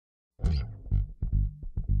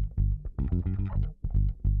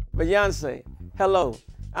Beyonce, hello.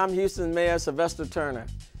 I'm Houston Mayor Sylvester Turner,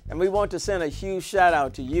 and we want to send a huge shout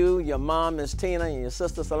out to you, your mom, Miss Tina, and your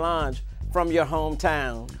sister Solange from your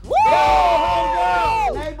hometown. Woo!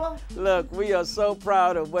 Go, neighbor! Look, we are so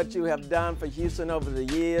proud of what you have done for Houston over the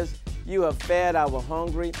years. You have fed our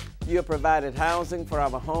hungry. You have provided housing for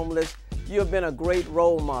our homeless. You have been a great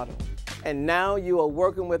role model. And now you are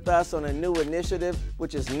working with us on a new initiative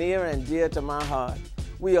which is near and dear to my heart.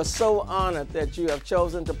 We are so honored that you have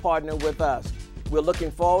chosen to partner with us. We're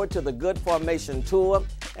looking forward to the Good Formation Tour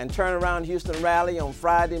and Turnaround Houston Rally on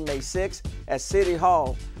Friday, May 6th at City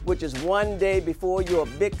Hall, which is one day before your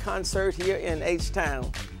big concert here in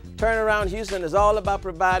H-Town. Turnaround Houston is all about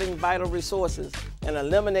providing vital resources and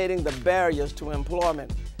eliminating the barriers to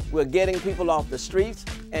employment. We're getting people off the streets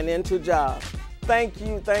and into jobs. Thank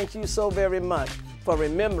you so very much for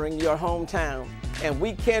remembering your hometown. And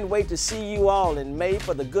we can't wait to see you all in May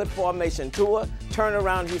for the Good Formation Tour,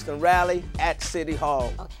 Turnaround Houston Rally at City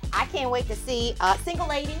Hall. Okay. I can't wait to see Single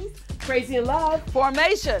Ladies, Crazy in Love,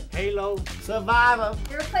 Formation, Halo, Survivor,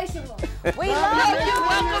 Irreplaceable. We love you.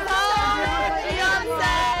 Welcome home, Beyonce.